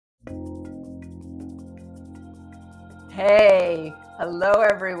Hey, hello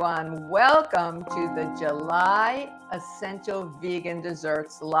everyone. Welcome to the July Essential Vegan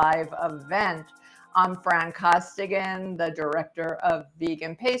Desserts live event. I'm Fran Costigan, the director of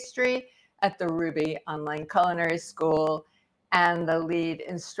vegan pastry at the Ruby Online Culinary School and the lead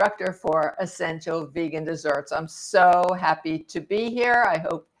instructor for Essential Vegan Desserts. I'm so happy to be here. I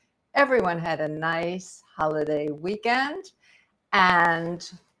hope everyone had a nice holiday weekend and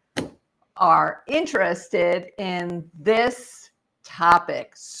are interested in this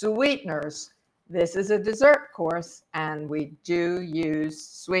topic, sweeteners. This is a dessert course, and we do use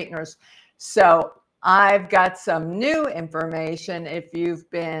sweeteners. So I've got some new information. If you've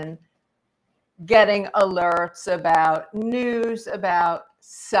been getting alerts about news about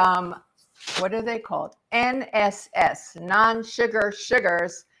some, what are they called? NSS, non-sugar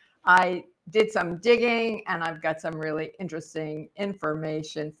sugars. I did some digging and I've got some really interesting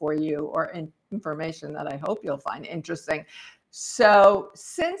information for you, or information that I hope you'll find interesting. So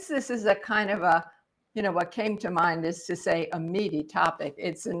since this is a kind of a, what came to mind is to say a meaty topic.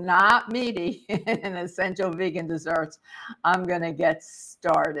 It's not meaty in Essential Vegan Desserts. I'm going to get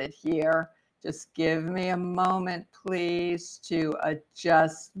started here. Just give me a moment, please, to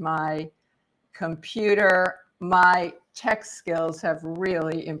adjust my computer. My tech skills have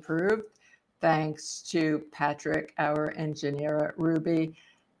really improved thanks to Patrick, our engineer at Ruby.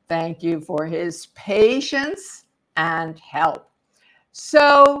 Thank you for his patience and help.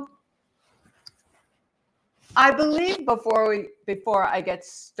 So I believe before I get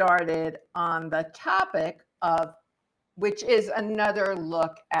started on the topic of, which is another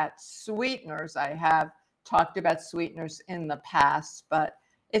look at sweeteners. I have talked about sweeteners in the past, but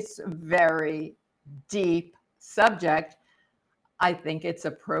it's a very deep subject. I think it's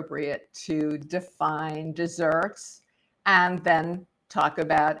appropriate to define desserts and then talk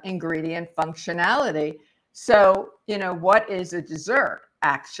about ingredient functionality. So, what is a dessert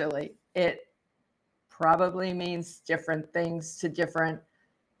actually? It probably means different things to different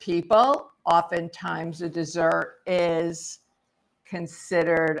people. Oftentimes a dessert is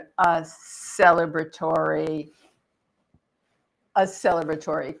considered a celebratory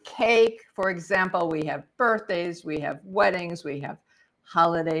cake. For example, we have birthdays, we have weddings, we have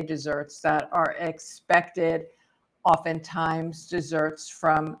holiday desserts that are expected. Oftentimes desserts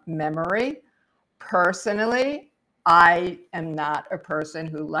from memory. Personally, I am not a person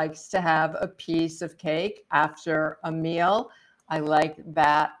who likes to have a piece of cake after a meal. I like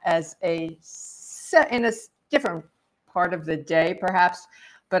that as in a different part of the day, perhaps,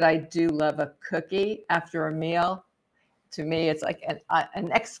 but I do love a cookie after a meal. To me, it's like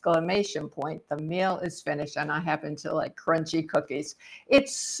an exclamation point. The meal is finished, and I happen to like crunchy cookies.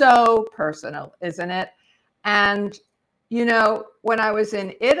 It's so personal, isn't it? And when I was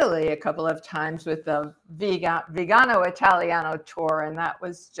in Italy a couple of times with the Vegano Italiano tour, and that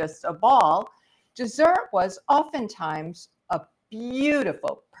was just a ball, dessert was oftentimes a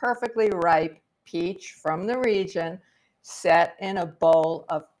beautiful, perfectly ripe peach from the region set in a bowl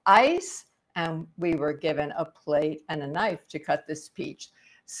of ice, and we were given a plate and a knife to cut this peach.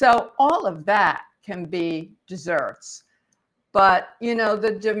 So all of that can be desserts. But,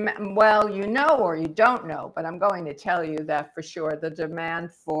 the demand, well, or you don't know, but I'm going to tell you that for sure the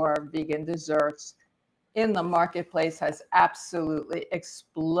demand for vegan desserts in the marketplace has absolutely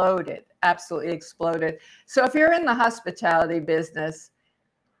exploded, absolutely exploded. So if you're in the hospitality business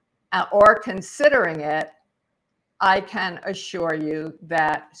or considering it, I can assure you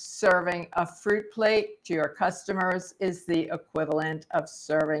that serving a fruit plate to your customers is the equivalent of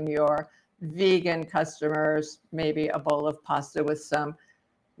serving your vegan customers maybe a bowl of pasta with some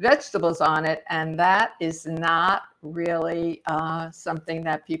vegetables on it. And that is not really something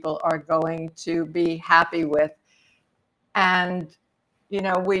that people are going to be happy with. And,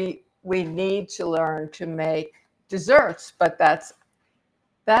 we need to learn to make desserts, but that's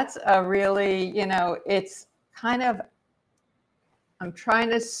a really, it's kind of, I'm trying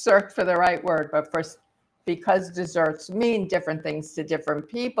to search for the right word, but because desserts mean different things to different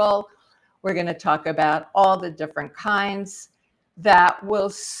people, we're going to talk about all the different kinds that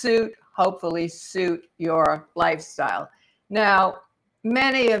will hopefully suit your lifestyle. Now,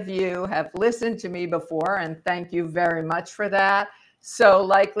 many of you have listened to me before, and thank you very much for that. So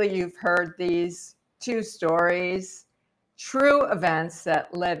likely you've heard these two stories, true events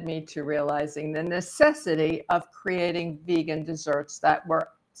that led me to realizing the necessity of creating vegan desserts that were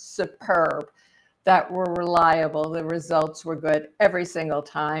superb, that were reliable, the results were good every single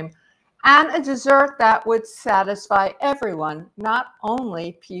time, and a dessert that would satisfy everyone, not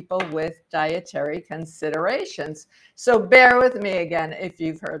only people with dietary considerations. So bear with me again if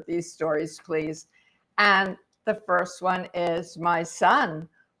you've heard these stories, please. And The first one is my son,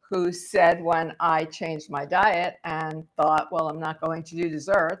 who said when I changed my diet and thought, well, I'm not going to do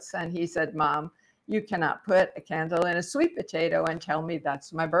desserts. And he said, Mom, you cannot put a candle in a sweet potato and tell me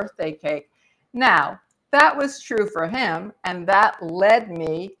that's my birthday cake. Now, that was true for him. And that led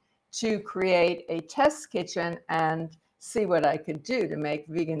me to create a test kitchen and see what I could do to make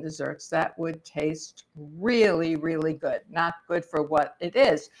vegan desserts that would taste really, really good. Not good for what it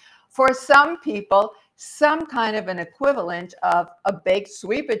is. For some people, some kind of an equivalent of a baked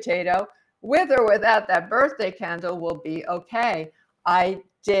sweet potato with or without that birthday candle will be okay. I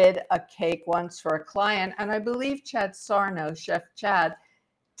did a cake once for a client, and I believe Chad Sarno, Chef Chad,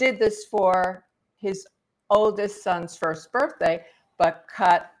 did this for his oldest son's first birthday, but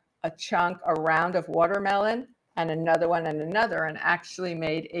cut a chunk, a round of watermelon and another one and another, and actually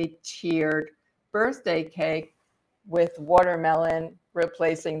made a tiered birthday cake with watermelon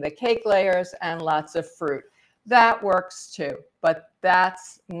replacing the cake layers and lots of fruit. That works too, but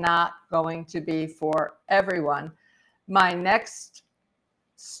that's not going to be for everyone. My next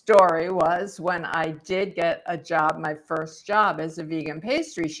story was when I did get a job, my first job as a vegan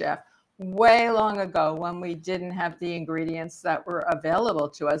pastry chef, way long ago when we didn't have the ingredients that were available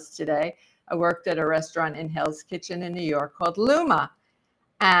to us today. I worked at a restaurant in Hell's Kitchen in New York called Luma,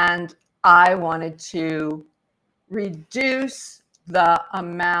 and I wanted to reduce the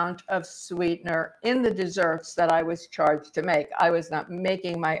amount of sweetener in the desserts that I was charged to make. I was not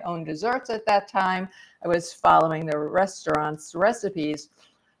making my own desserts at that time. I was following the restaurant's recipes,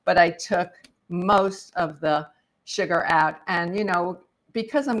 but I took most of the sugar out. And, you know,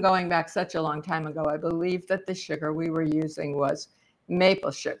 because I'm going back such a long time ago, I believe that the sugar we were using was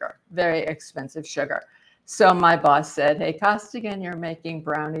maple sugar, very expensive sugar. So my boss said, hey, Costigan, you're making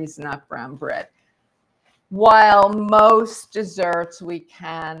brownies, not brown bread. While most desserts we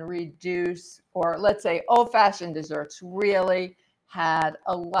can reduce, or let's say old-fashioned desserts really had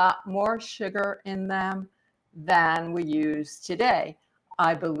a lot more sugar in them than we use today.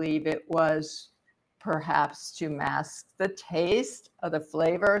 I believe it was perhaps to mask the taste of the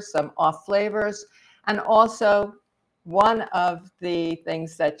flavors, some off flavors, and also one of the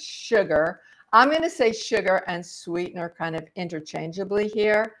things that sugar, I'm going to say sugar and sweetener kind of interchangeably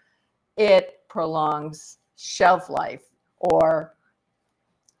here, it prolongs shelf life or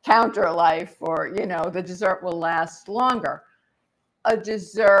counter life, or, you know, the dessert will last longer. A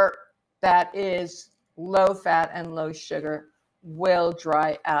dessert that is low fat and low sugar will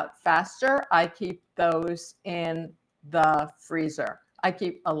dry out faster. I keep those in the freezer. I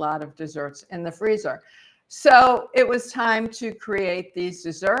keep a lot of desserts in the freezer. So it was time to create these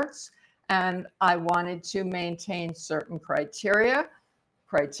desserts, and I wanted to maintain certain criteria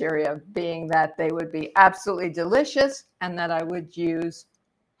being that they would be absolutely delicious and that I would use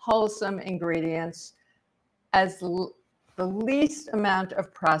wholesome ingredients as the least amount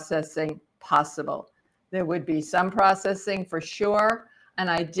of processing possible. There would be some processing for sure, and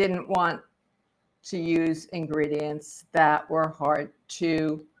I didn't want to use ingredients that were hard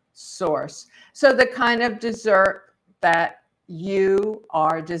to source. So the kind of dessert that you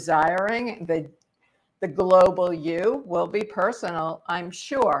are desiring, the global you, will be personal, I'm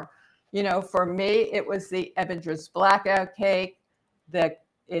sure. You know, for me, it was the Ebendra's Blackout cake.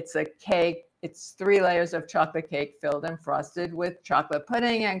 It's a cake. It's 3 layers of chocolate cake filled and frosted with chocolate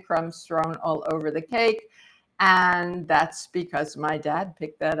pudding and crumbs thrown all over the cake. And that's because my dad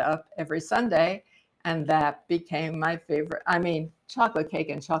picked that up every Sunday. And that became my favorite. I mean, chocolate cake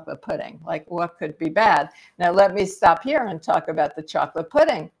and chocolate pudding. Like, what could be bad? Now, let me stop here and talk about the chocolate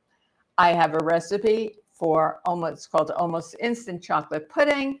pudding. I have a recipe for it's called almost instant chocolate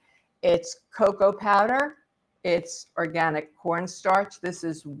pudding. It's cocoa powder. It's organic cornstarch. This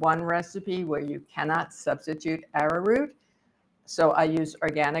is one recipe where you cannot substitute arrowroot. So I use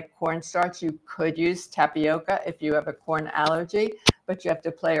organic cornstarch. You could use tapioca if you have a corn allergy, but you have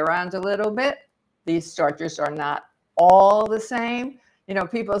to play around a little bit. These starches are not all the same. You know,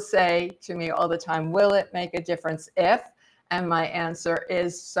 people say to me all the time, will it make a difference if? And my answer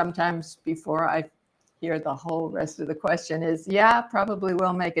is sometimes before I hear the whole rest of the question is, yeah, probably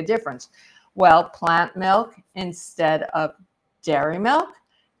will make a difference. Well, plant milk instead of dairy milk.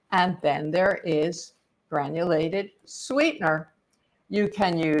 And then there is granulated sweetener. You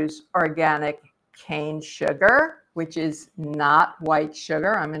can use organic cane sugar, which is not white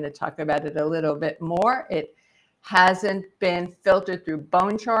sugar. I'm going to talk about it a little bit more. It hasn't been filtered through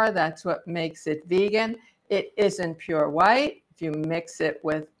bone char. That's what makes it vegan. It isn't pure white. If you mix it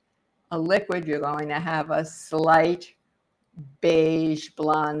with a liquid, you're going to have a slight beige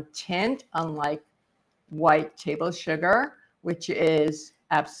blonde tint, unlike white table sugar, which is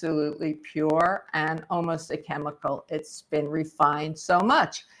absolutely pure and almost a chemical. It's been refined so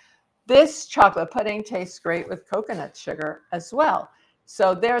much. This chocolate pudding tastes great with coconut sugar as well.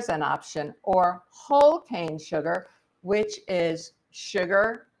 So there's an option. Or whole cane sugar, which is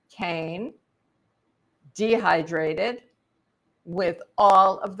sugar cane dehydrated with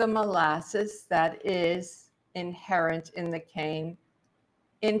all of the molasses that is inherent in the cane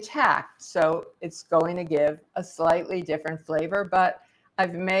intact. So it's going to give a slightly different flavor, but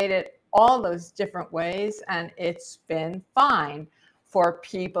I've made it all those different ways and it's been fine. For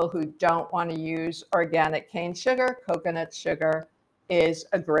people who don't want to use organic cane sugar, coconut sugar is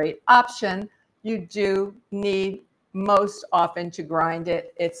a great option. You do need most often to grind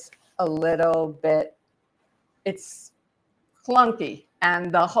it. It's a little bit, it's clunky,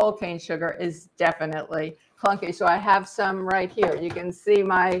 and the whole cane sugar is definitely clunky. So I have some right here. You can see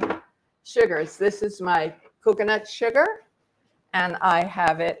my sugars. This is my coconut sugar, and I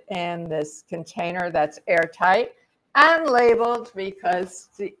have it in this container that's airtight and labeled because,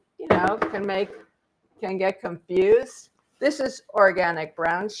 can get confused. This is organic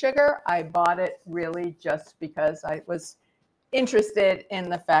brown sugar. I bought it really just because I was interested in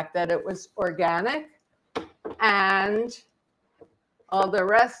the fact that it was organic, and all the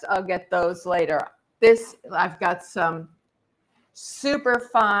rest, I'll get those later. I've got some super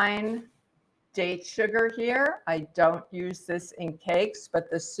fine date sugar here. I don't use this in cakes,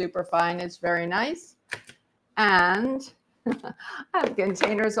 but the super fine is very nice. And I have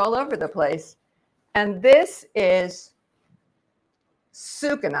containers all over the place. And this is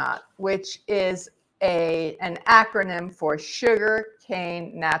Sucanat, which is an acronym for Sugar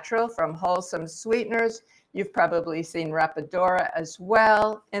Cane Natural from Wholesome Sweeteners. You've probably seen Rapadura as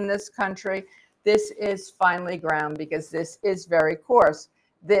well in this country. This is finely ground because this is very coarse.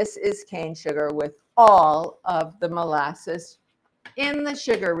 This is cane sugar with all of the molasses in the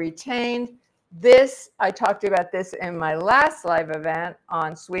sugar retained. This, I talked about this in my last live event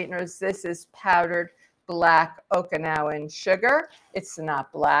on sweeteners. This is powdered black Okinawan sugar. It's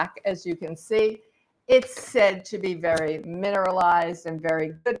not black, as you can see. It's said to be very mineralized and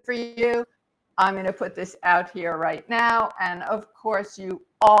very good for you. I'm going to put this out here right now. And of course, you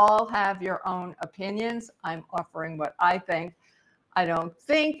all have your own opinions. I'm offering what I think. I don't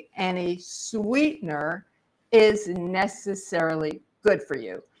think any sweetener is necessarily good for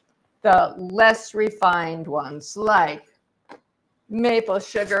you. The less refined ones, like maple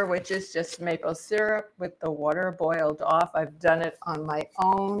sugar, which is just maple syrup with the water boiled off. I've done it on my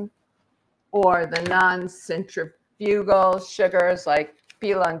own. Or the non-centrifugal sugars like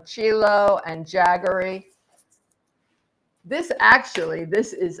piloncillo and jaggery. This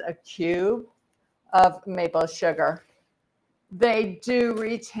is a cube of maple sugar. They do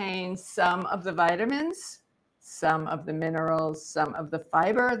retain some of the vitamins, some of the minerals, some of the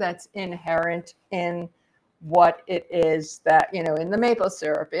fiber that's inherent in what it is that, in the maple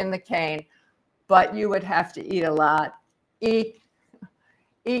syrup, in the cane, but you would have to eat a lot. Eat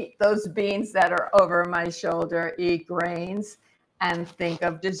those beans that are over my shoulder, eat grains, and think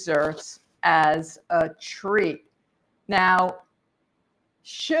of desserts as a treat. Now,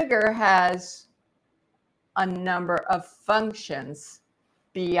 sugar has a number of functions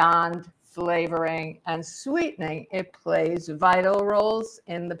beyond flavoring and sweetening. It plays vital roles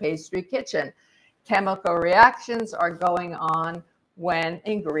in the pastry kitchen. Chemical reactions are going on when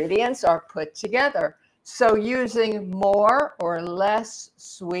ingredients are put together. So using more or less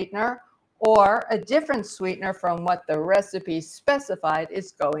sweetener or a different sweetener from what the recipe specified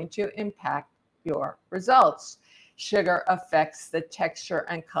is going to impact your results. Sugar affects the texture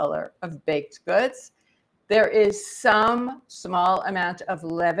and color of baked goods. There is some small amount of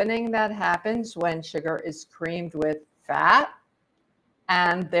leavening that happens when sugar is creamed with fat.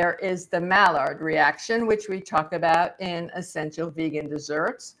 And there is the Maillard reaction, which we talk about in Essential Vegan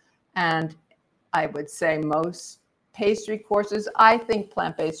Desserts. And I would say most pastry courses, I think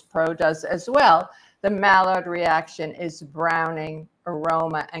Plant-Based Pro does as well. The Maillard reaction is browning,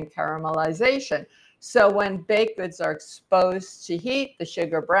 aroma, and caramelization. So when baked goods are exposed to heat, the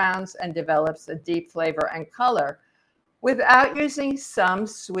sugar browns and develops a deep flavor and color. Without using some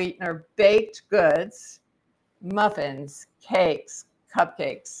sweetener, baked goods, muffins, cakes,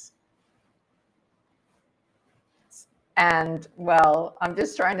 cupcakes, and well, I'm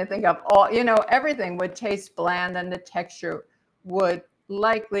just trying to think of all, everything would taste bland and the texture would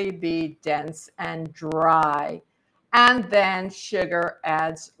likely be dense and dry. And then sugar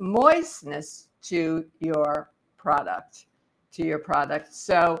adds moistness to your product.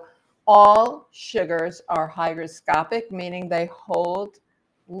 So all sugars are hygroscopic, meaning they hold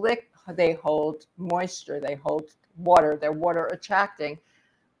moisture, they hold water, they're water attracting.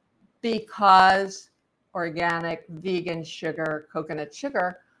 because organic vegan sugar, coconut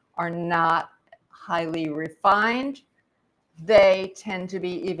sugar, are not highly refined, they tend to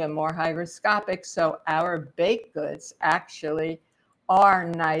be even more hygroscopic. So our baked goods actually are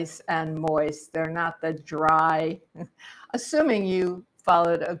nice and moist. They're not the dry, assuming you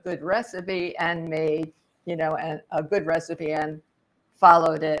followed a good recipe and made, a good recipe and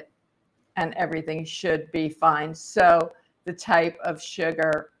followed it, and everything should be fine. So the type of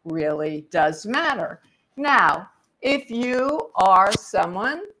sugar really does matter. Now, if you are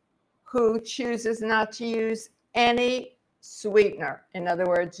someone who chooses not to use any sweetener, in other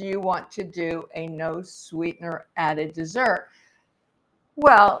words, you want to do a no sweetener added dessert,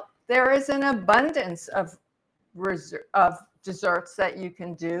 well, there is an abundance of desserts that you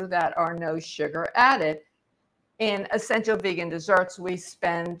can do that are no sugar added. In Essential Vegan Desserts,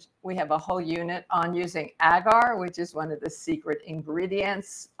 we have a whole unit on using agar, which is one of the secret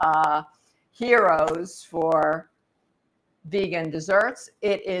ingredients, heroes for vegan desserts.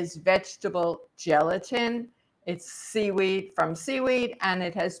 It is vegetable gelatin. It's seaweed from seaweed, and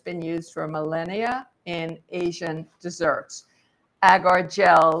it has been used for millennia in Asian desserts. Agar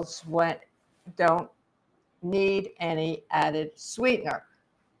gels don't need any added sweetener.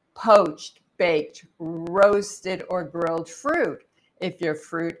 Poached, baked, roasted, or grilled fruit. If your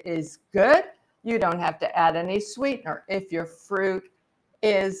fruit is good, you don't have to add any sweetener. If your fruit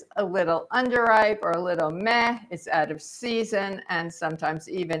is a little underripe or a little meh, it's out of season, and sometimes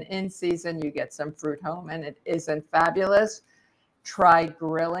even in season, you get some fruit home and it isn't fabulous. Try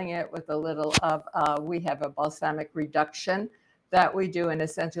grilling it with a little of, we have a balsamic reduction that we do in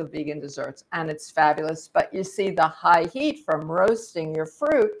Essential Vegan Desserts, and it's fabulous. But you see, the high heat from roasting your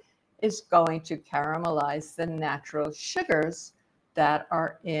fruit is going to caramelize the natural sugars that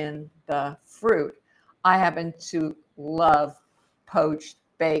are in the fruit. I happen to love poached,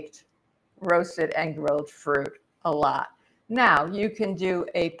 baked, roasted, and grilled fruit a lot. Now, you can do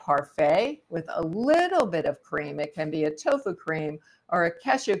a parfait with a little bit of cream. It can be a tofu cream or a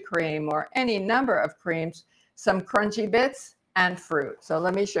cashew cream or any number of creams, some crunchy bits, and fruit. So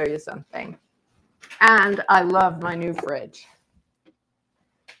let me show you something. And I love my new fridge.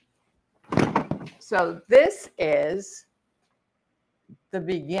 So this is the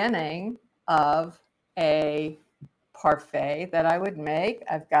beginning of a parfait that I would make.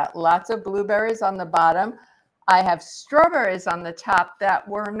 I've got lots of blueberries on the bottom. I have strawberries on the top that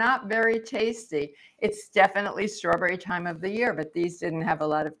were not very tasty. It's definitely strawberry time of the year, but these didn't have a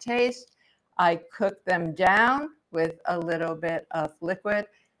lot of taste. I cooked them down with a little bit of liquid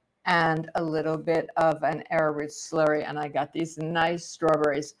and a little bit of an arrowroot slurry, and I got these nice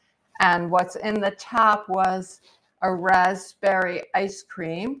strawberries. And what's in the top was a raspberry ice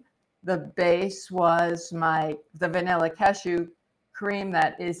cream. The base was the vanilla cashew cream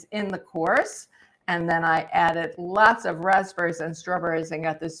that is in the course. And then I added lots of raspberries and strawberries and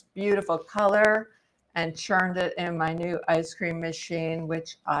got this beautiful color and churned it in my new ice cream machine,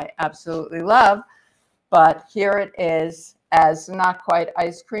 which I absolutely love. But here it is as not quite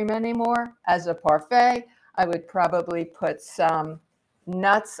ice cream anymore, as a parfait. I would probably put some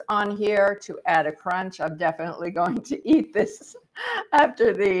nuts on here to add a crunch. I'm definitely going to eat this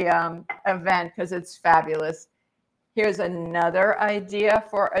after the event because it's fabulous. Here's another idea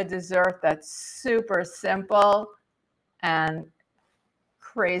for a dessert that's super simple and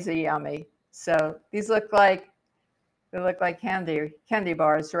crazy yummy. So these look like candy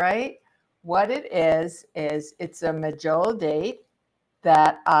bars, right? What it is it's a majol date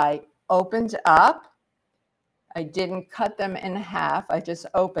that I opened up. I didn't cut them in half. I just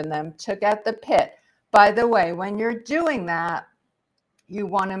opened them, took out the pit. By the way, when you're doing that, you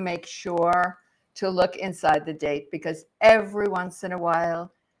want to make sure to look inside the date because every once in a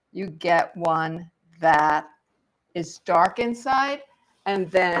while you get one that is dark inside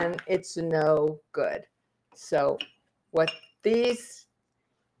and then it's no good. So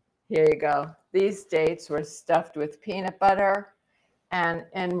here you go. These dates were stuffed with peanut butter and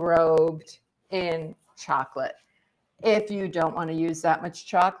enrobed in chocolate. If you don't want to use that much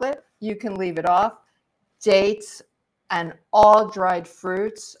chocolate, you can leave it off. Dates and all dried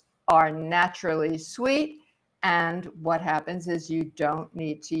fruits are naturally sweet. And what happens is you don't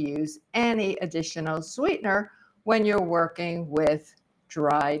need to use any additional sweetener when you're working with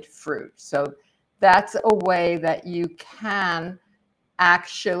dried fruit. So that's a way that you can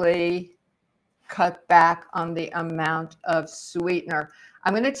actually cut back on the amount of sweetener.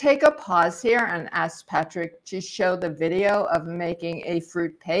 I'm going to take a pause here and ask Patrick to show the video of making a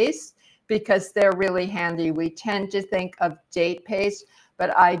fruit paste because they're really handy. We tend to think of date paste,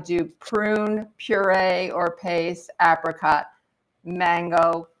 but I do prune puree or paste, apricot,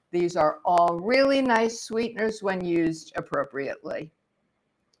 mango, These are all really nice sweeteners when used appropriately.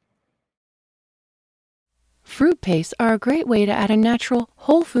 Fruit pastes are a great way to add a natural,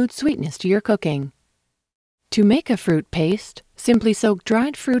 whole food sweetness to your cooking. To make a fruit paste, simply soak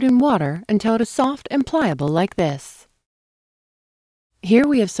dried fruit in water until it is soft and pliable like this. Here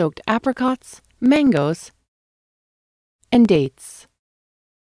we have soaked apricots, mangoes, and dates.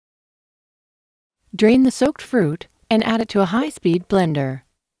 Drain the soaked fruit and add it to a high-speed blender.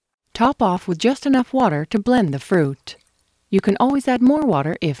 Top off with just enough water to blend the fruit. You can always add more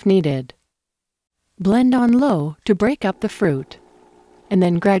water if needed. Blend on low to break up the fruit, and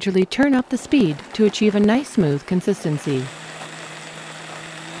then gradually turn up the speed to achieve a nice smooth consistency.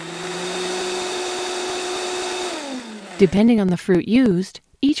 Depending on the fruit used,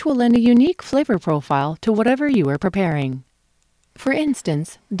 each will lend a unique flavor profile to whatever you are preparing. For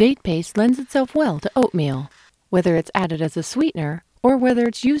instance, date paste lends itself well to oatmeal, whether it's added as a sweetener or whether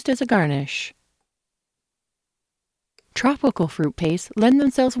it's used as a garnish. Tropical fruit pastes lend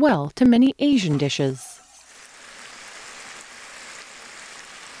themselves well to many Asian dishes.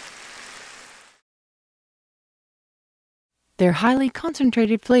 Their highly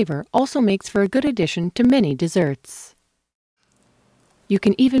concentrated flavor also makes for a good addition to many desserts. You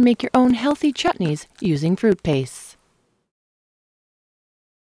can even make your own healthy chutneys using fruit pastes.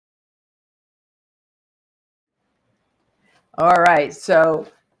 All right, so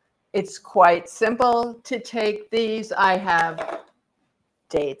it's quite simple to take these. I have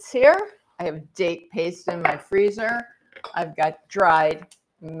dates here. I have date paste in my freezer. I've got dried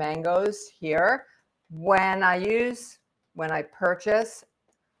mangoes here. When I purchase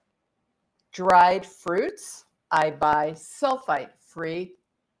dried fruits, I buy sulfite-free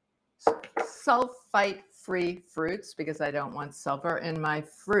fruits because I don't want sulfur in my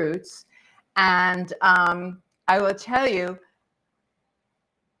fruits. And I will tell you,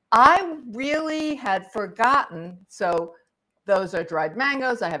 I really had forgotten. So those are dried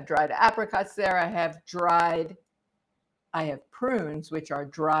mangoes. I have dried apricots there. I have prunes, which are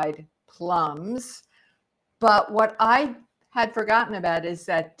dried plums. But what I had forgotten about is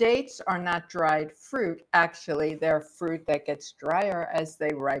that dates are not dried fruit. Actually, they're fruit that gets drier as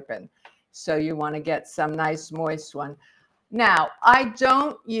they ripen. So you want to get some nice moist one. Now, I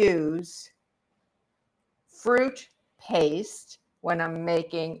don't use fruit paste when I'm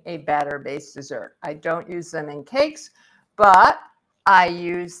making a batter-based dessert. I don't use them in cakes, but I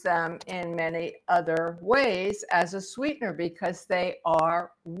use them in many other ways as a sweetener because they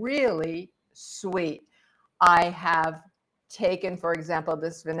are really sweet. I have taken, for example,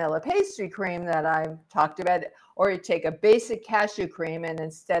 this vanilla pastry cream that I talked about, or you take a basic cashew cream and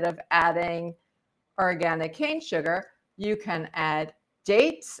instead of adding organic cane sugar, you can add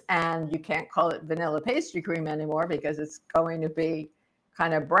dates, and you can't call it vanilla pastry cream anymore because it's going to be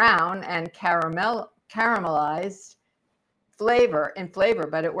kind of brown and caramelized flavor,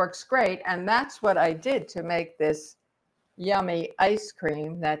 but it works great. And that's what I did to make this yummy ice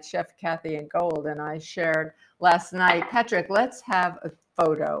cream that Chef Kathy and Gold and I shared last night. Patrick, let's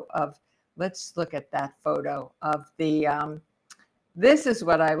look at that photo of this is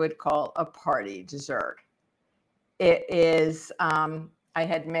what I would call a party dessert. It is, I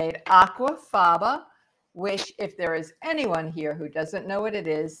had made aquafaba, which if there is anyone here who doesn't know what it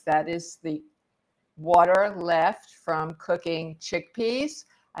is, that is the water left from cooking chickpeas.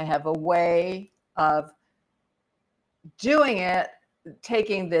 I have a way of doing it,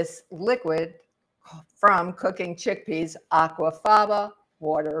 taking this liquid from cooking chickpeas, aquafaba,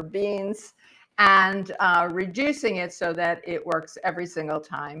 water beans, and reducing it so that it works every single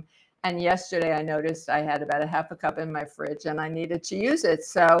time. And yesterday I noticed I had about a half a cup in my fridge and I needed to use it.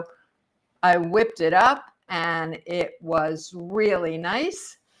 So I whipped it up and it was really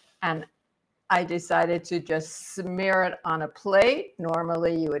nice. And I decided to just smear it on a plate.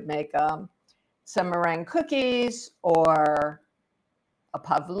 Normally you would make some meringue cookies or a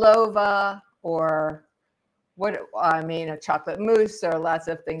pavlova or a chocolate mousse. There are lots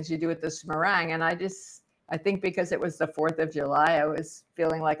of things you do with this meringue. And I think because it was the 4th of July, I was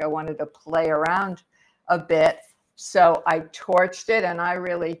feeling like I wanted to play around a bit. So I torched it, and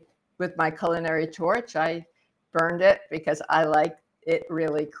with my culinary torch, I burned it because I like it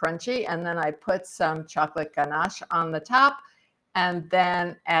really crunchy. And then I put some chocolate ganache on the top and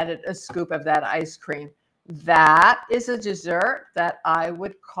then added a scoop of that ice cream. That is a dessert that I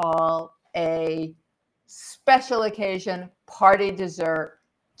would call a special occasion party dessert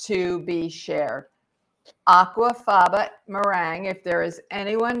to be shared. Aquafaba meringue. If there is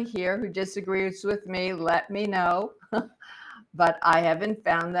anyone here who disagrees with me, let me know. But I haven't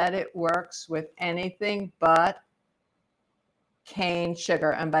found that it works with anything but cane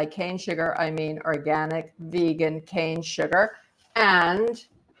sugar. And by cane sugar, I mean organic, vegan cane sugar. And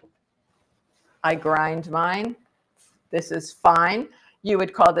I grind mine. This is fine. You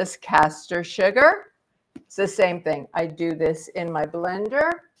would call this castor sugar. It's the same thing. I do this in my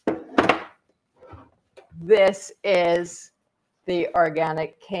blender. This is the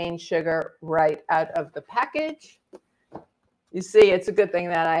organic cane sugar right out of the package. You see, it's a good thing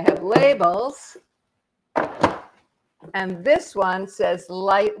that I have labels. And this one says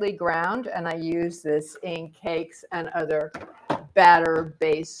lightly ground, and I use this in cakes and other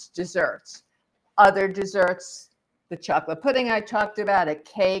batter-based desserts. Other desserts, the chocolate pudding I talked about, a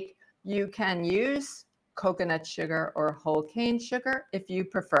cake, you can use coconut sugar or whole cane sugar if you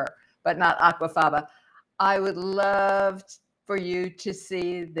prefer, but not aquafaba. I would love for you to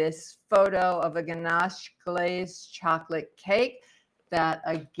see this photo of a ganache glazed chocolate cake that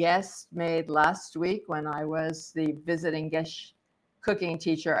a guest made last week when I was the visiting guest cooking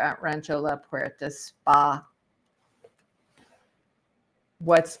teacher at Rancho La Puerta Spa.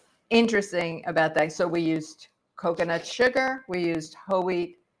 What's interesting about that, so we used coconut sugar, we used whole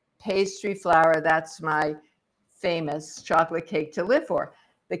wheat pastry flour. That's my famous chocolate cake to live for.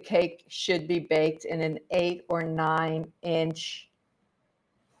 The cake should be baked in an 8 or 9 inch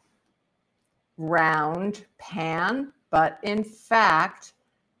round pan, but in fact,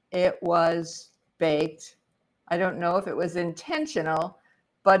 it was baked. I don't know if it was intentional,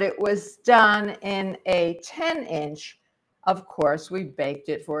 but it was done in a 10 inch. Of course, we baked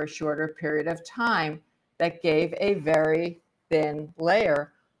it for a shorter period of time. That gave a very thin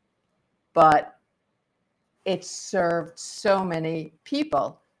layer, but it served so many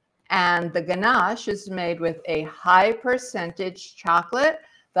people. And the ganache is made with a high percentage chocolate.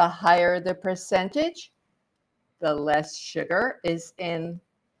 The higher the percentage, the less sugar is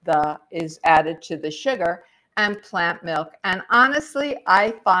added to the sugar, and plant milk. And honestly,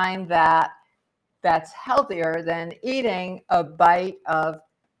 I find that that's healthier than eating a bite of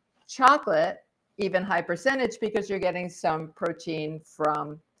chocolate, even high percentage, because you're getting some protein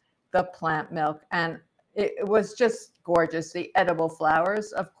from the plant milk. And it was just gorgeous. The edible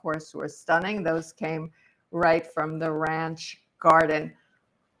flowers, of course, were stunning. Those came right from the ranch garden.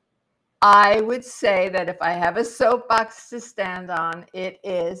 I would say that if I have a soapbox to stand on, it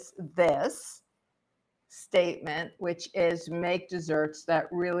is this statement, which is make desserts that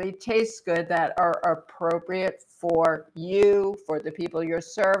really taste good, that are appropriate for you, for the people you're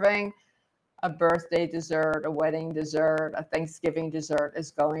serving. A birthday dessert, a wedding dessert, a Thanksgiving dessert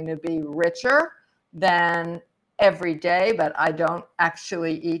is going to be richer than every day, but I don't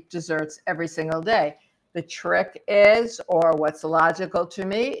actually eat desserts every single day. The trick is, or what's logical to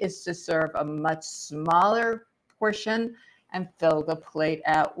me, is to serve a much smaller portion and fill the plate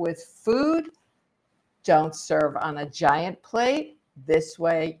out with food. Don't serve on a giant plate. This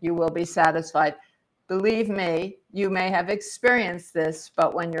way you will be satisfied. Believe me, you may have experienced this,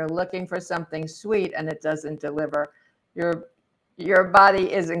 but when you're looking for something sweet and it doesn't deliver, your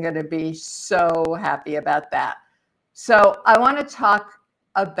body isn't going to be so happy about that. So I want to talk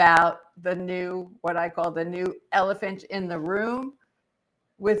about what I call the new elephant in the room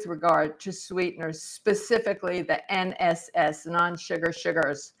with regard to sweeteners, specifically the NSS, non-sugar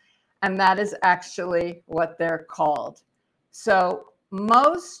sugars. And that is actually what they're called. So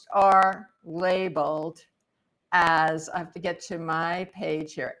most are labeled as, I have to get to my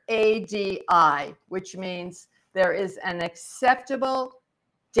page here, ADI, which means there is an acceptable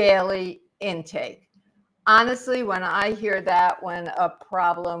daily intake. Honestly, when I hear that, when a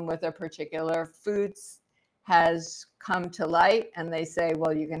problem with a particular food has come to light and they say,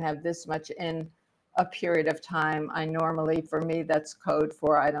 well, you can have this much in a period of time, for me, that's code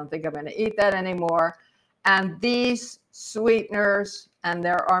for I don't think I'm going to eat that anymore. And these sweeteners, and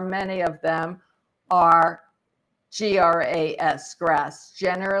there are many of them, are GRAS,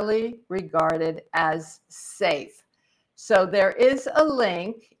 generally regarded as safe. So there is a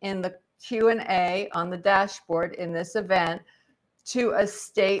link in the Q&A on the dashboard in this event to a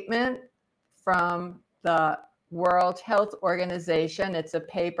statement from the World Health Organization. It's a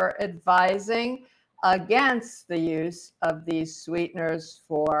paper advising against the use of these sweeteners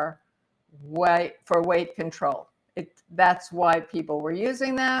for weight control. That's why people were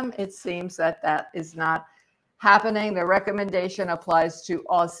using them. It seems that is not happening. The recommendation applies to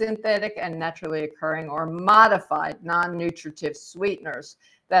all synthetic and naturally occurring or modified non-nutritive sweeteners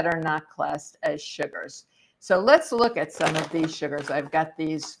that are not classed as sugars. So let's look at some of these sugars. I've got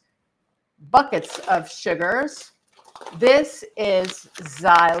these buckets of sugars. This is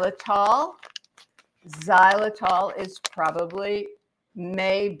xylitol. Xylitol is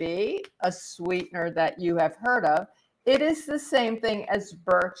maybe a sweetener that you have heard of. It is the same thing as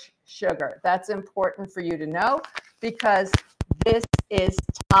birch sugar. That's important for you to know because this is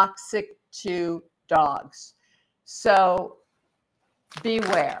toxic to dogs. So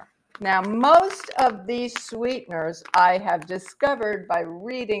beware. Now, most of these sweeteners I have discovered by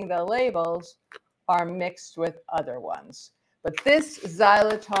reading the labels are mixed with other ones. But this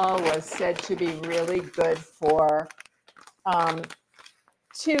xylitol was said to be really good for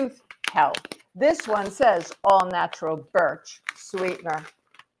tooth health. This one says all natural birch sweetener,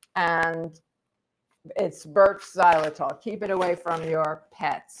 and it's birch xylitol. Keep it away from your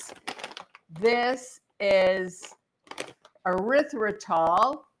pets. This is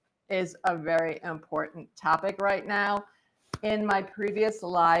erythritol, is a very important topic right now. In my previous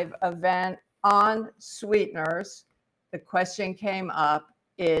live event on sweeteners, the question came up,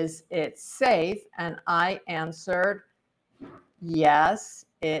 is it safe? And I answered, yes,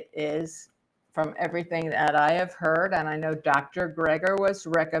 it is, from everything that I have heard. And I know Dr. Greger was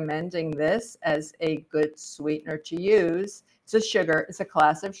recommending this as a good sweetener to use. It's a sugar, it's a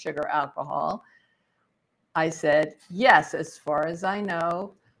class of sugar alcohol. I said, yes, as far as I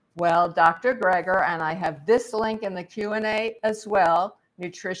know. Well, Dr. Greger, and I have this link in the Q&A as well,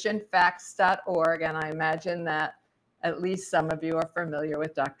 nutritionfacts.org, and I imagine that at least some of you are familiar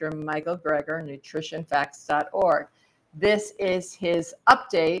with Dr. Michael Greger, nutritionfacts.org. This is his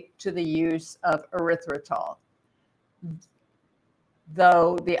update to the use of erythritol.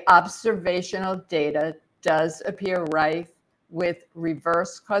 Though the observational data does appear rife with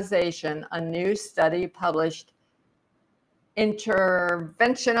reverse causation, a new study published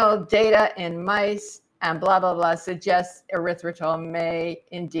interventional data in mice and blah, blah, blah suggests erythritol may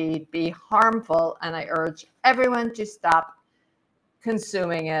indeed be harmful. And I urge everyone to stop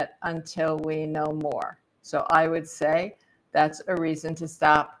consuming it until we know more. So I would say that's a reason to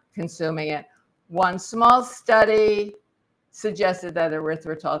stop consuming it. One small study suggested that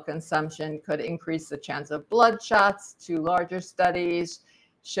erythritol consumption could increase the chance of blood shots. Two larger studies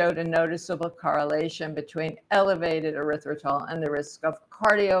showed a noticeable correlation between elevated erythritol and the risk of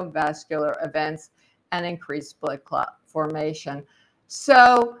cardiovascular events and increased blood clot formation.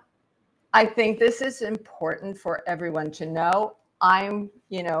 So I think this is important for everyone to know. I'm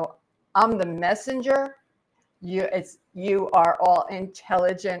the messenger. You are all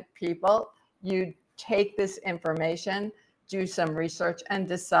intelligent people. You take this information, do some research, and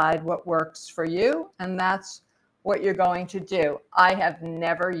decide what works for you. And that's what you're going to do. I have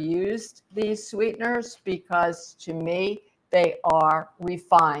never used these sweeteners because to me, they are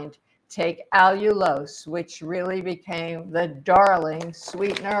refined. Take allulose, which really became the darling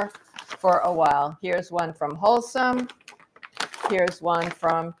sweetener for a while. Here's one from Wholesome. Here's one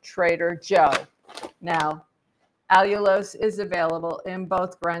from Trader Joe. Now, allulose is available in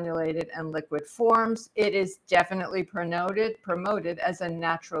both granulated and liquid forms. It is definitely promoted as a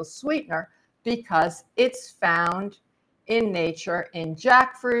natural sweetener because it's found in nature in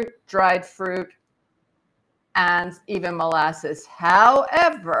jackfruit, dried fruit, and even molasses.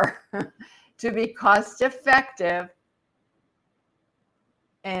 However, to be cost effective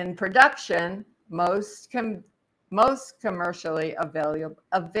in production, most commercially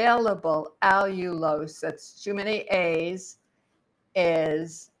available allulose, that's too many A's,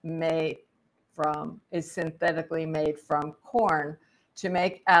 is synthetically made from corn. To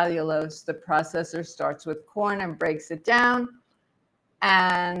make allulose, the processor starts with corn and breaks it down,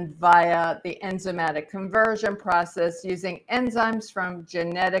 and via the enzymatic conversion process using enzymes from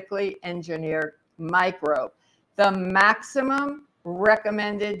genetically engineered microbe. The maximum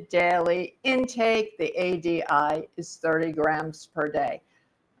recommended daily intake, the ADI, is 30 grams per day.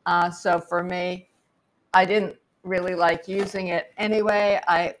 So for me, I didn't really like using it anyway.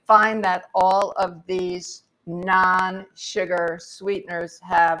 I find that all of these non-sugar sweeteners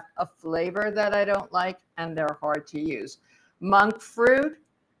have a flavor that I don't like, and they're hard to use. Monk fruit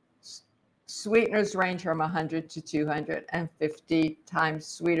sweeteners range from 100 to 250 times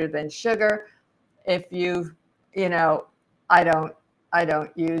sweeter than sugar. If I don't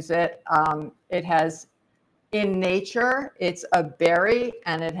use it. It has, in nature, it's a berry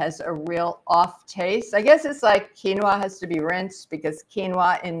and it has a real off taste. I guess it's like quinoa has to be rinsed because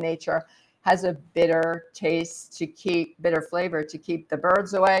quinoa in nature has a bitter taste bitter flavor to keep the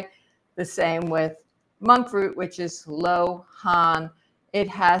birds away. The same with monk fruit, which is low Han. It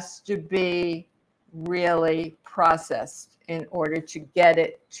has to be really processed in order to get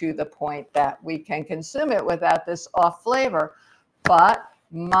it to the point that we can consume it without this off flavor. But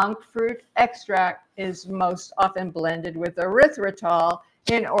monk fruit extract is most often blended with erythritol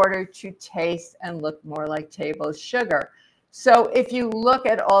in order to taste and look more like table sugar. So if you look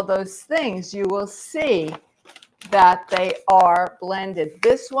at all those things, you will see that they are blended.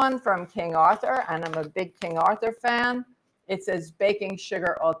 This one from King Arthur, and I'm a big King Arthur fan. It says baking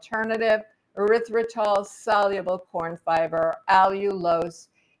sugar alternative, erythritol, soluble corn fiber, allulose,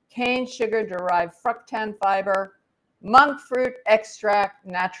 cane sugar derived fructan fiber, monk fruit extract,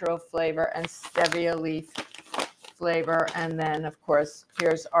 natural flavor, and stevia leaf flavor. And then, of course,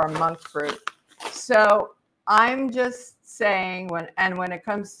 here's our monk fruit. So I'm just saying, when it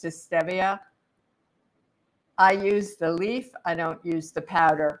comes to stevia, I use the leaf. I don't use the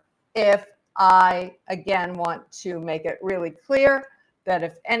powder. If I, again, want to make it really clear that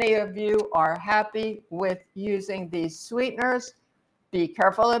if any of you are happy with using these sweeteners, be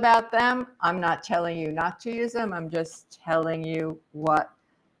careful about them. I'm not telling you not to use them. I'm just telling you what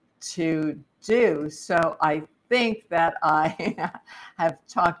to do. So I think that I have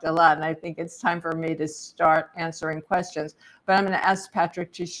talked a lot, and I think it's time for me to start answering questions. But I'm going to ask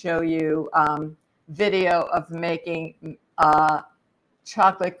Patrick to show you video of making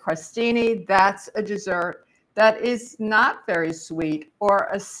chocolate crostini. That's a dessert that is not very sweet, or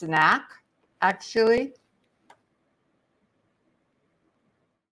a snack, actually.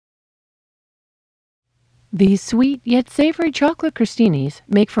 These sweet yet savory chocolate crostinis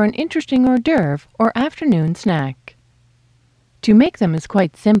make for an interesting hors d'oeuvre or afternoon snack. To make them is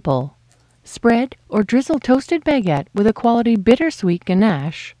quite simple. Spread or drizzle toasted baguette with a quality bittersweet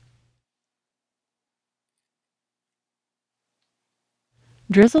ganache.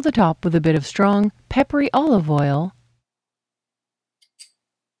 Drizzle the top with a bit of strong, peppery olive oil,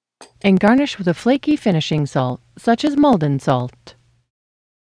 and garnish with a flaky finishing salt, such as Maldon salt.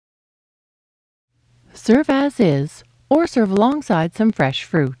 Serve as is, or serve alongside some fresh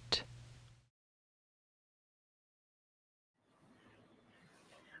fruit.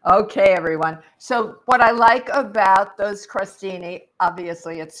 Okay, everyone. So what I like about those crostini,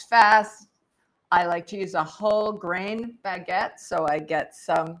 obviously it's fast. I like to use a whole grain baguette, so I get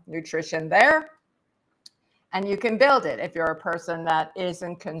some nutrition there. And you can build it. If you're a person that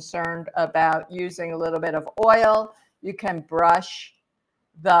isn't concerned about using a little bit of oil, you can brush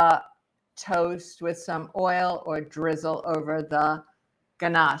the toast with some oil or drizzle over the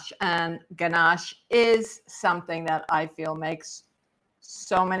ganache. And ganache is something that I feel makes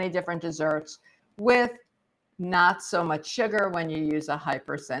so many different desserts with not so much sugar when you use a high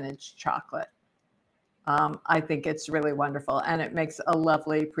percentage chocolate. I think it's really wonderful, and it makes a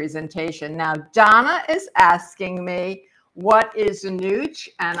lovely presentation. Now, Donna is asking me, what is nooch?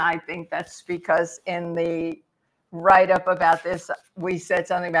 And I think that's because in the write-up about this, we said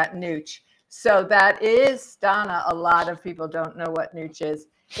something about nooch. So that is, Donna, a lot of people don't know what nooch is.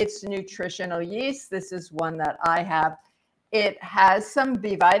 It's nutritional yeast. This is one that I have. It has some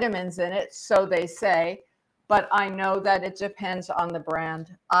B vitamins in it, so they say, but I know that it depends on the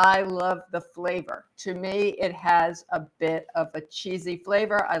brand. I love the flavor. To me, it has a bit of a cheesy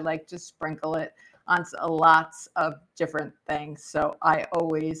flavor. I like to sprinkle it on lots of different things. So I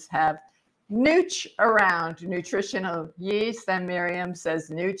always have nooch around, nutritional yeast. And Miriam says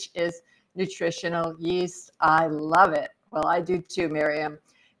nooch is nutritional yeast. I love it. Well, I do too, Miriam.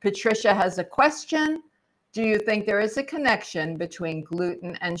 Patricia has a question. Do you think there is a connection between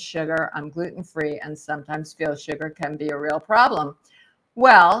gluten and sugar? I'm gluten-free and sometimes feel sugar can be a real problem.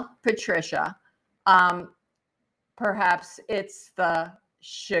 Well, Patricia, perhaps it's the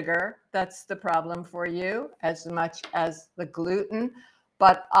sugar that's the problem for you as much as the gluten,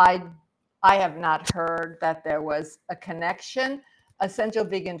 but I have not heard that there was a connection. Essential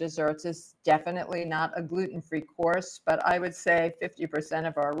Vegan Desserts is definitely not a gluten-free course, but I would say 50%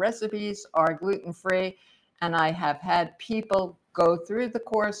 of our recipes are gluten-free. And I have had people go through the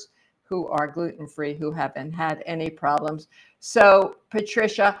course who are gluten-free, who haven't had any problems. So,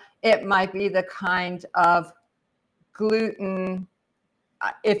 Patricia, it might be the kind of gluten,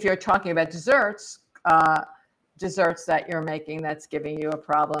 if you're talking about desserts, desserts that you're making that's giving you a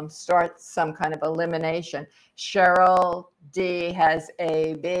problem, start some kind of elimination. Cheryl D has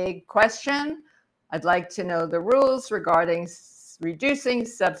a big question. I'd like to know the rules regarding reducing,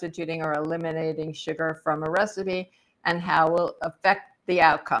 substituting, or eliminating sugar from a recipe and how it will affect the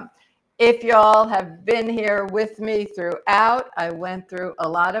outcome. If y'all have been here with me throughout, I went through a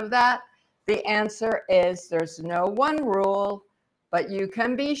lot of that. The answer is there's no one rule, but you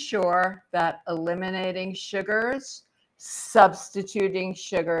can be sure that eliminating sugars, substituting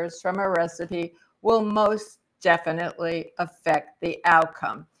sugars from a recipe will most definitely affect the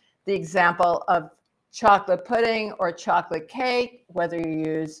outcome. The example of chocolate pudding or chocolate cake, whether you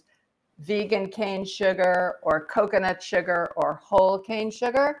use vegan cane sugar or coconut sugar or whole cane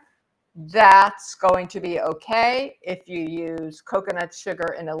sugar, that's going to be okay. If you use coconut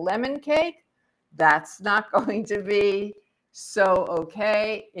sugar in a lemon cake, That's not going to be so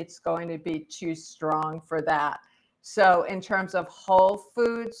okay. It's going to be too strong for that. So in terms of whole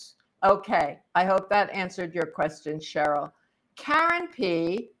foods, okay, I hope that answered your question, Cheryl. Karen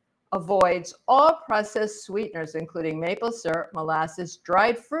P avoids all processed sweeteners, including maple syrup, molasses,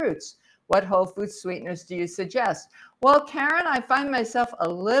 dried fruits. What whole food sweeteners do you suggest? Well, Karen, I find myself a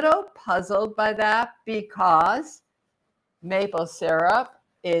little puzzled by that because maple syrup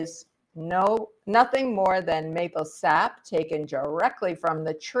is nothing more than maple sap taken directly from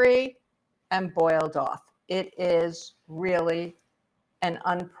the tree and boiled off. It is really an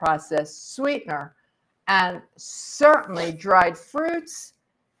unprocessed sweetener. And certainly dried fruits,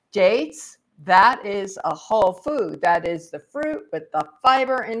 dates, that is a whole food. That is the fruit with the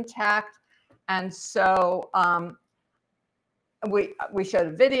fiber intact. And so we showed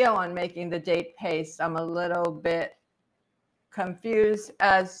a video on making the date paste. I'm a little bit confused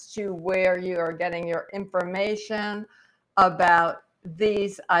as to where you are getting your information about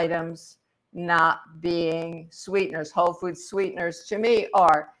these items not being sweeteners. Whole food sweeteners to me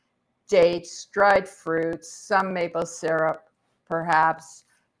are dates, dried fruits, some maple syrup, perhaps.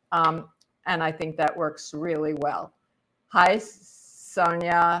 And I think that works really well. Hi,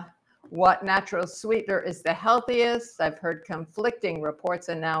 Sonia. What natural sweetener is the healthiest? I've heard conflicting reports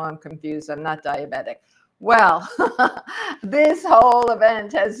and now I'm confused. I'm not diabetic. Well, this whole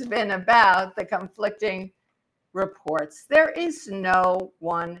event has been about the conflicting reports. There is no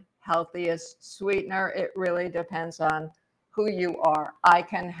one healthiest sweetener. It really depends on who you are. I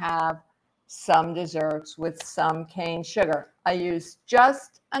can have some desserts with some cane sugar. I use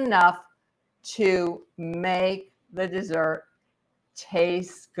just enough to make the dessert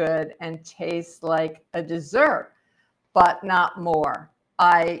taste good and taste like a dessert, but not more.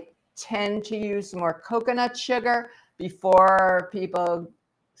 I tend to use more coconut sugar. Before people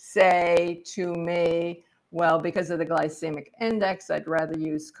say to me, well, because of the glycemic index, I'd rather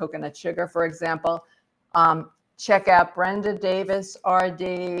use coconut sugar, for example. Check out Brenda Davis, RD,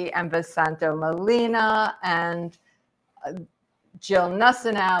 and Visanto Molina, and Jill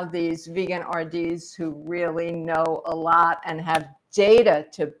Nussenow, these vegan RDs who really know a lot and have data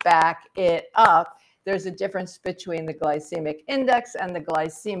to back it up. There's a difference between the glycemic index and the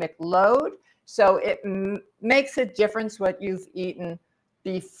glycemic load. So it makes a difference what you've eaten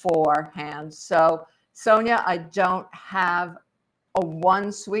beforehand. So Sonia, I don't have a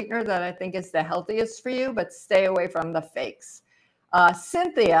one sweetener that I think is the healthiest for you, but stay away from the fakes.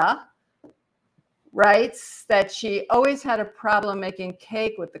 Cynthia writes that she always had a problem making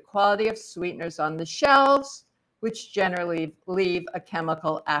cake with the quality of sweeteners on the shelves, which generally leave a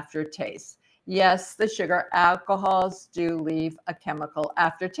chemical aftertaste. Yes, the sugar alcohols do leave a chemical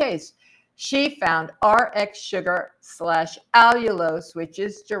aftertaste. She found RX sugar / allulose, which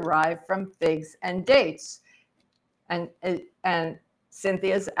is derived from figs and dates. And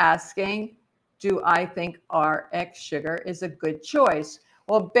Cynthia's asking, do I think RX sugar is a good choice?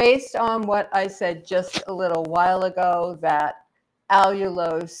 Well, based on what I said just a little while ago, that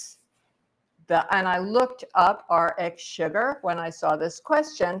allulose, and I looked up RX sugar when I saw this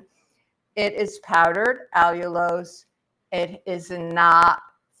question, it is powdered allulose. It is not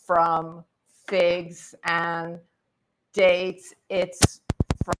from figs and dates. It's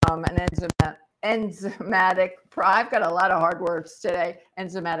from an enzymatic, I've got a lot of hard words today,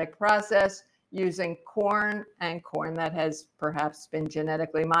 enzymatic process using corn and corn that has perhaps been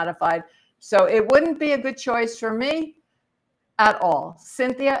genetically modified. So it wouldn't be a good choice for me at all.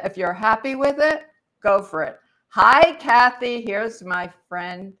 Cynthia, if you're happy with it, go for it. Hi, Kathy. Here's my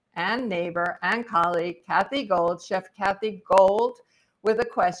friend and neighbor and colleague, Kathy Gold, Chef Kathy Gold, with a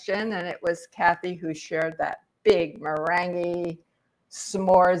question. And it was Kathy who shared that big meringue,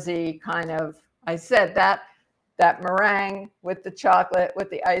 s'moresy kind of, I said that meringue with the chocolate, with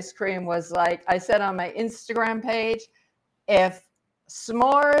the ice cream was like, I said on my Instagram page, if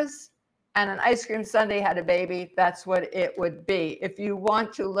s'mores and an ice cream sundae had a baby, that's what it would be. If you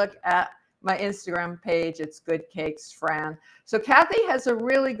want to look at my Instagram page, it's Good Cakes Fran. So Kathy has a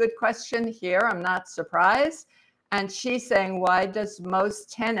really good question here. I'm not surprised. And she's saying, why does most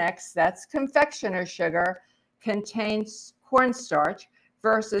 10X, that's confectioner sugar, contains cornstarch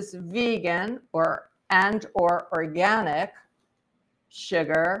versus vegan or organic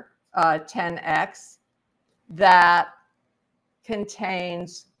sugar, 10X, that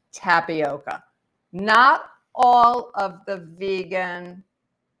contains tapioca? Not all of the vegan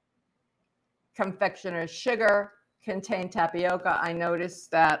confectioner sugar contain tapioca. I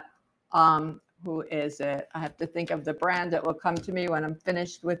noticed that, who is it? I have to think of the brand. It will come to me when I'm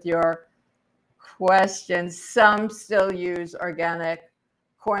finished with your question. Some still use organic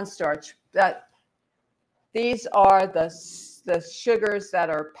cornstarch. That These are the sugars that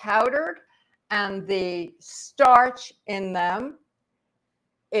are powdered, and the starch in them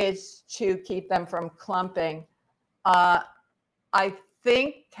is to keep them from clumping. I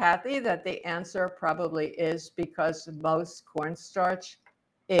think, Kathy, that the answer probably is because most cornstarch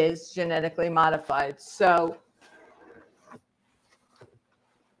is genetically modified. So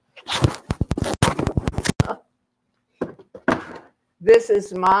this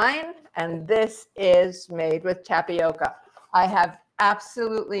is mine, and this is made with tapioca. I have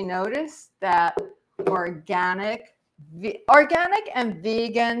absolutely noticed that organic and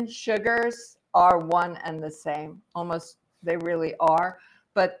vegan sugars are one and the same. Almost, they really are.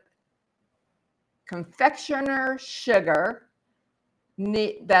 But confectioner sugar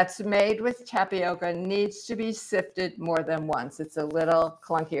that's made with tapioca needs to be sifted more than once. It's a little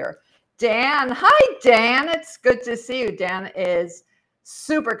clunkier. Dan, hi Dan, it's good to see you. Dan is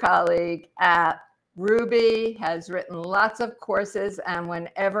super colleague at Ruby, has written lots of courses, and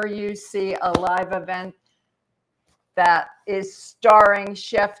whenever you see a live event that is starring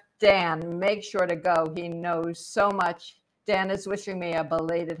Chef Dan, make sure to go. He knows so much. Dan is wishing me a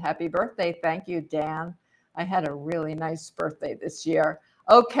belated happy birthday. Thank you, Dan. I had a really nice birthday this year.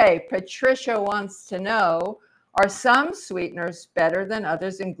 Okay, Patricia wants to know, are some sweeteners better than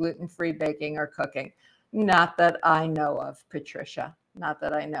others in gluten-free baking or cooking? Not that I know of, Patricia. Not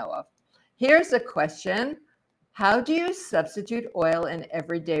that I know of. Here's a question. How do you substitute oil in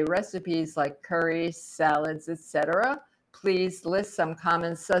everyday recipes like curries, salads, etc.? Please list some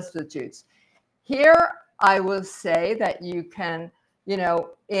common substitutes. Here, I will say that you can,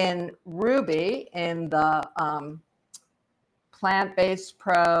 in Ruby, in the Plant-Based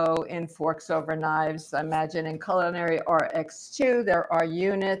Pro, in Forks Over Knives, I imagine in Culinary RX2, there are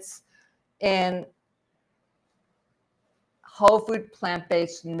units in whole food,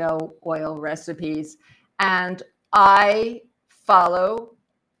 plant-based, no oil recipes. And I follow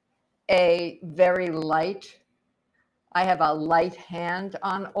I have a light hand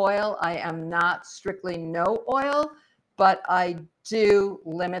on oil. I am not strictly no oil, but I do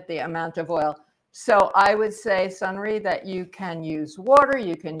limit the amount of oil. So I would say, Sunri, that you can use water,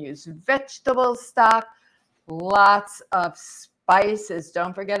 you can use vegetable stock, lots of spices.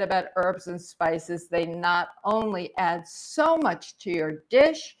 Don't forget about herbs and spices. They not only add so much to your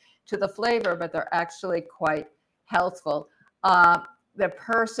dish, to the flavor, but they're actually quite healthful. The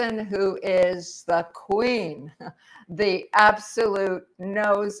person who is the queen, the absolute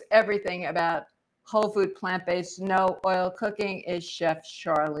knows everything about whole food, plant-based, no oil cooking is Chef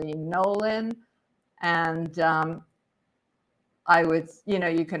Charlene Nolan. And I would,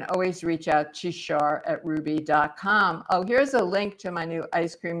 you can always reach out to char@ruby.com. Oh, here's a link to my new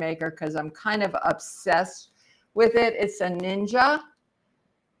ice cream maker because I'm kind of obsessed with it. It's a Ninja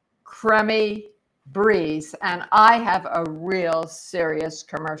Creme Breeze, and I have a real serious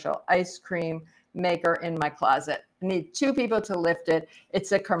commercial ice cream maker in my closet. I need 2 people to lift it.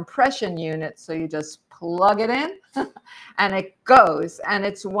 It's a compression unit, so you just plug it in and it goes, and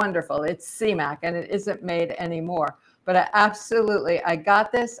it's wonderful. It's CMAC, and it isn't made anymore. But I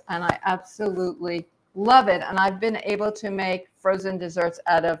got this, and I absolutely love it. And I've been able to make frozen desserts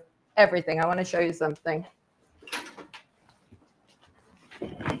out of everything. I want to show you something.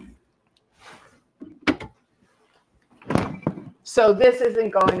 So this isn't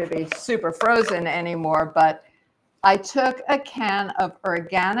going to be super frozen anymore, but I took a can of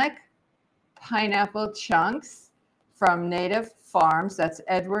organic pineapple chunks from Native Farms. That's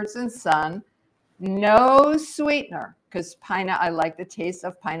Edwards and Son. No sweetener, because I like the taste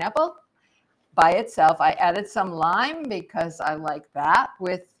of pineapple by itself. I added some lime because I like that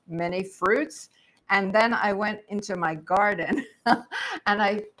with many fruits. And then I went into my garden and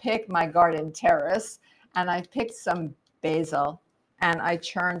I picked my garden terrace, and I picked some basil and I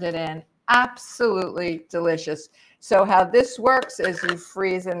churned it in. Absolutely delicious. So how this works is you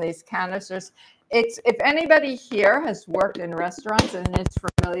freeze in these canisters. If anybody here has worked in restaurants and is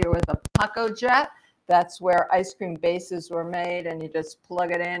familiar with a Paco jet, that's where ice cream bases were made, and you just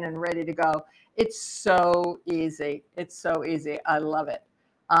plug it in and ready to go. It's so easy. It's so easy. I love it.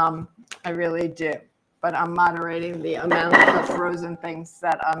 I really do. But I'm moderating the amount of frozen things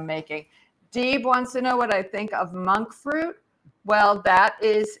that I'm making. Deeb wants to know what I think of monk fruit. Well, that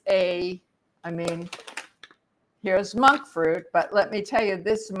is here's monk fruit, but let me tell you,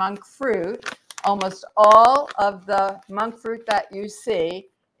 this monk fruit, almost all of the monk fruit that you see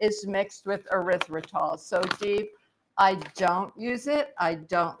is mixed with erythritol. So Deeb, I don't use it. I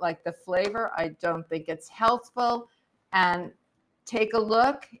don't like the flavor. I don't think it's healthful. And take a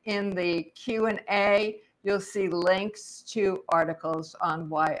look in the Q&A. You'll see links to articles on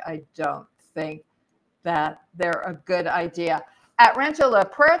why I don't think that they're a good idea. At Rancho La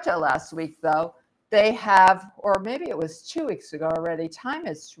Puerta last week, though, they have, or maybe it was 2 weeks ago already, time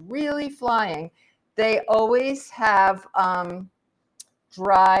is really flying. They always have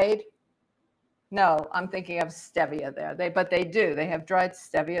dried, no, I'm thinking of stevia there. But they do. They have dried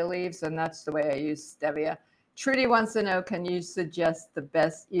stevia leaves, and that's the way I use stevia. Trudy wants to know, can you suggest the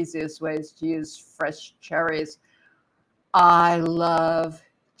best, easiest ways to use fresh cherries? I love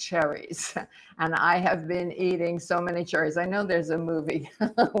cherries, and I have been eating so many cherries. I know there's a movie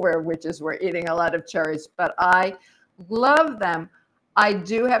where witches were eating a lot of cherries, but I love them. I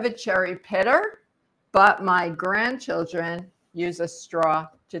do have a cherry pitter, but my grandchildren use a straw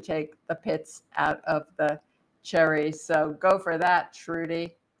to take the pits out of the cherries. So go for that,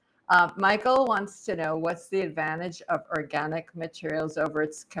 Trudy. Michael wants to know, what's the advantage of organic materials over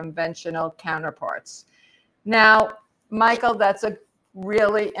its conventional counterparts? Now, Michael, that's a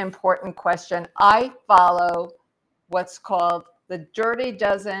really important question. I follow what's called the Dirty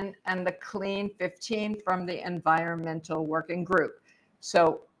Dozen and the Clean 15 from the Environmental Working Group.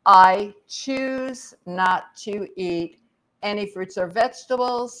 So I choose not to eat any fruits or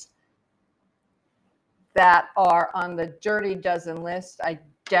vegetables that are on the Dirty Dozen list. I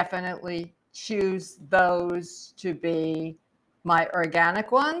definitely choose those to be my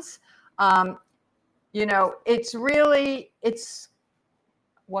organic ones. It's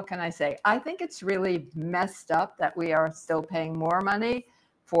what can I say? I think it's really messed up that we are still paying more money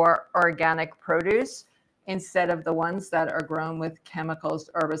for organic produce instead of the ones that are grown with chemicals,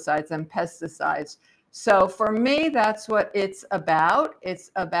 herbicides, and pesticides. So for me, that's what it's about.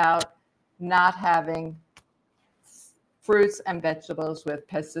 It's about not having fruits and vegetables with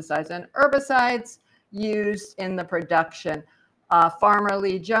pesticides and herbicides used in the production. Farmer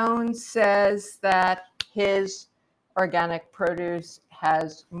Lee Jones says that his organic produce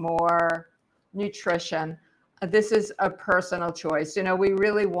has more nutrition. This is a personal choice. We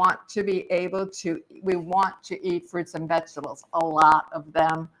really want to be able to, we want to eat fruits and vegetables, a lot of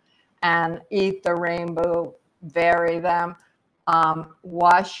them, and eat the rainbow, vary them.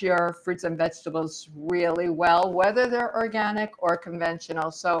 Wash your fruits and vegetables really well, whether they're organic or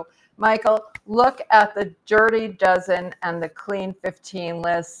conventional. So, Michael, look at the Dirty Dozen and the Clean 15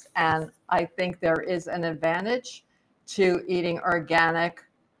 lists, and I think there is an advantage to eating organic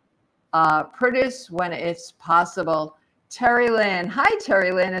produce when it's possible. Terry Lynn. Hi,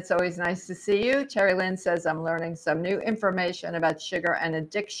 Terry Lynn. It's always nice to see you. Terry Lynn says, I'm learning some new information about sugar and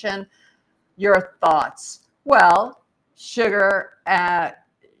addiction. Your thoughts? Well, sugar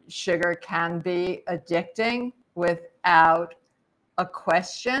can be addicting without a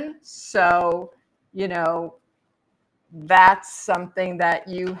question. So, that's something that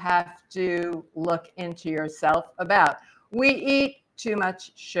you have to look into yourself about. We eat too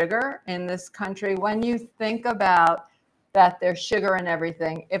much sugar in this country. When you think about that there's sugar in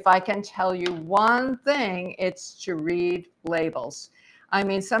everything, if I can tell you one thing, it's to read labels. I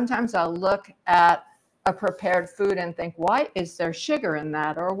mean, sometimes I'll look at a prepared food and think, why is there sugar in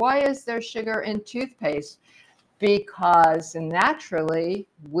that? Or why is there sugar in toothpaste? Because naturally,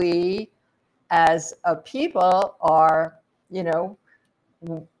 we as a people are,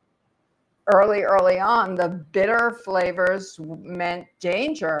 early on, the bitter flavors meant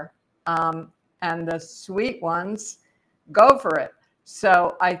danger, and the sweet ones, go for it.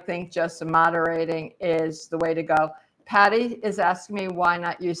 So I think just moderating is the way to go. Patty is asking me, why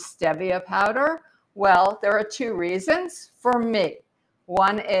not use stevia powder? Well, there are two reasons for me.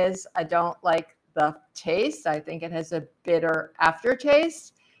 One is I don't like the taste. I think it has a bitter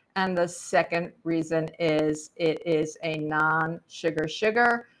aftertaste. And the second reason is it is a non-sugar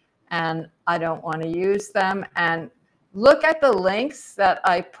sugar, and I don't want to use them. And look at the links that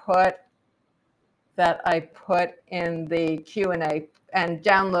I put in the Q&A and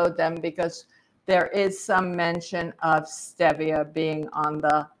download them, because there is some mention of stevia being on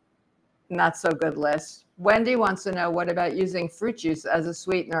the not so good list. Wendy wants to know, what about using fruit juice as a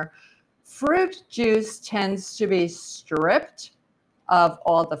sweetener? Fruit juice tends to be stripped of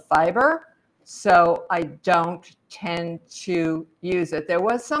all the fiber, so I don't tend to use it. There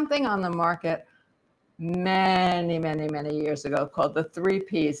was something on the market many years ago called the 3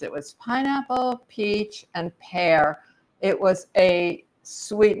 Ps. It was pineapple, peach, and pear. It was a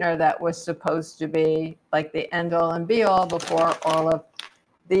sweetener that was supposed to be like the end all and be all before all of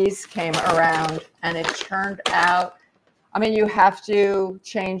these came around, and it turned out, I mean, you have to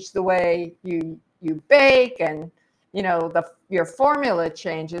change the way you bake, and your formula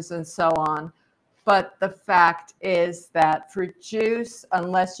changes and so on. But the fact is that fruit juice,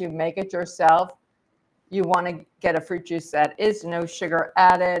 unless you make it yourself, you want to get a fruit juice that is no sugar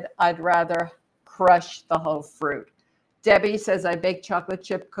added. I'd rather crush the whole fruit. Debbie says, I baked chocolate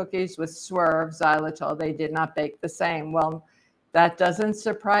chip cookies with swerve xylitol. They did not bake the same. Well, that doesn't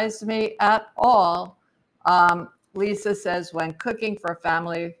surprise me at all. Lisa says, when cooking for a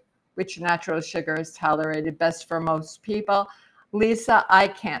family, which natural sugar is tolerated best for most people? Lisa, I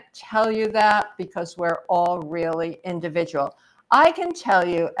can't tell you that because we're all really individual. I can tell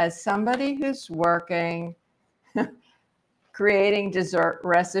you, as somebody who's working creating dessert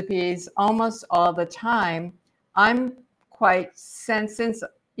recipes almost all the time, I'm quite since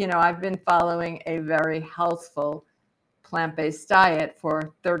I've been following a very healthful plant-based diet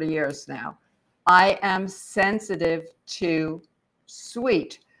for 30 years now. I am sensitive to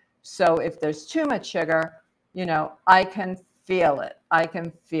sweet. So if there's too much sugar, I can feel it.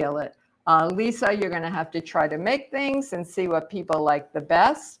 Lisa, you're going to have to try to make things and see what people like the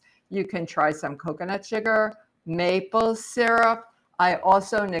best. You can try some coconut sugar, maple syrup. I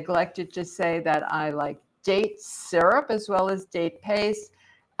also neglected to say that I like date syrup as well as date paste.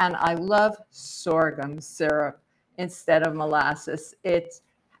 And I love sorghum syrup instead of molasses. It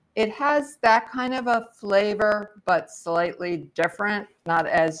has that kind of a flavor, but slightly different, not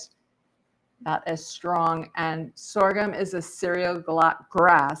as strong. And sorghum is a cereal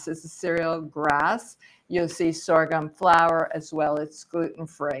grass. It's a cereal grass. You'll see sorghum flour as well. It's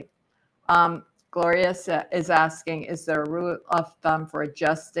gluten-free. Gloria is asking, is there a rule of thumb for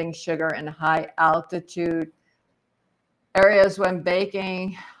adjusting sugar in high altitude areas when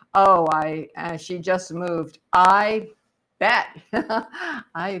baking? Oh, she just moved. I bet.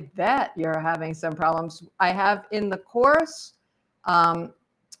 I bet you're having some problems. I have in the course a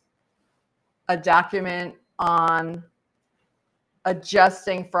document on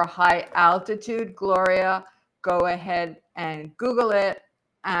adjusting for high altitude. Gloria, go ahead and Google it,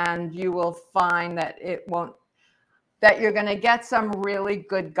 and you will find that you're going to get some really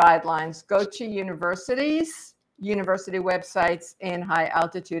good guidelines. Go to university websites in high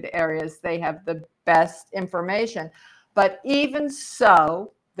altitude areas. They have the best information. But even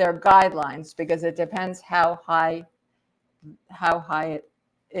so, they're guidelines because it depends how high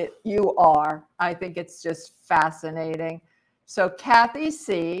you are. I think it's just fascinating. So Kathy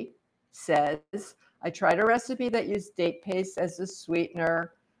C says, I tried a recipe that used date paste as a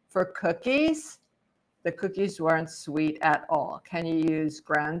sweetener for cookies. The cookies weren't sweet at all. Can you use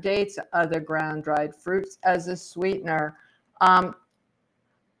ground dates, other ground dried fruits as a sweetener?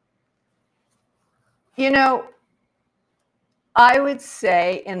 I would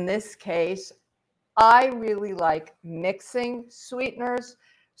say in this case, I really like mixing sweeteners.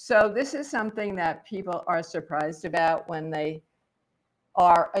 So this is something that people are surprised about when they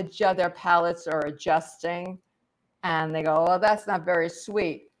their palates are adjusting and they go, oh, that's not very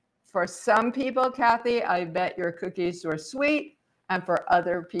sweet. For some people, Kathy, I bet your cookies were sweet. And for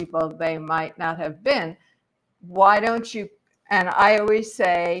other people, they might not have been. Why don't you, and I always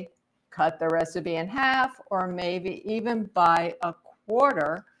say, cut the recipe in half or maybe even by a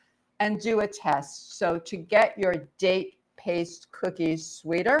quarter and do a test. So to get your date paste cookies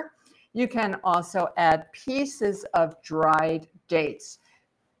sweeter, you can also add pieces of dried dates.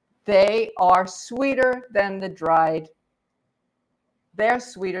 They are sweeter than the dried. They're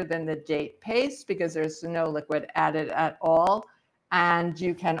sweeter than the date paste because there's no liquid added at all. And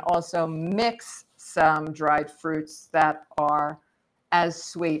you can also mix some dried fruits that are as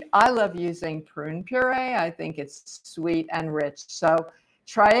sweet. I love using prune puree. I think it's sweet and rich. So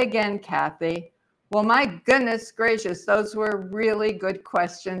try again, Kathy. Well, my goodness gracious, those were really good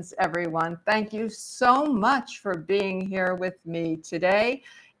questions, everyone. Thank you so much for being here with me today.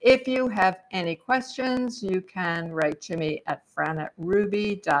 If you have any questions, you can write to me at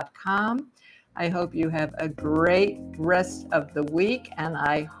fran@ruby.com. I hope you have a great rest of the week, and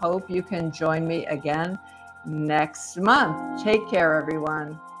I hope you can join me again next month. Take care,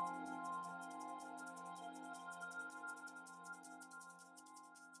 everyone.